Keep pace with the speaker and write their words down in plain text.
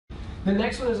The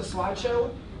next one is a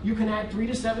slideshow. You can add 3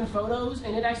 to 7 photos,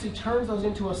 and it actually turns those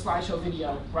into a slideshow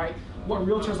video, right? What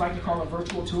realtors like to call a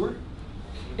virtual tour.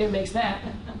 It makes that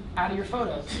out of your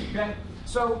photos, okay?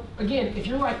 So again, if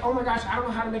you're like, oh my gosh, I don't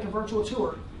know how to make a virtual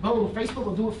tour, boom, Facebook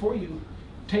will do it for you.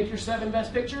 Take your 7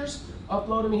 best pictures,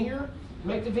 upload them here,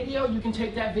 make the video. You can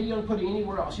take that video and put it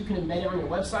anywhere else. You can embed it on your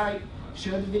website,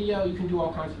 share the video, you can do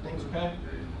all kinds of things, okay?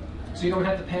 So you don't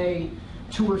have to pay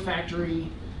Tour Factory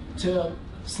to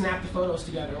snap the photos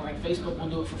together, like Facebook will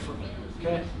do it for free,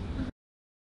 okay?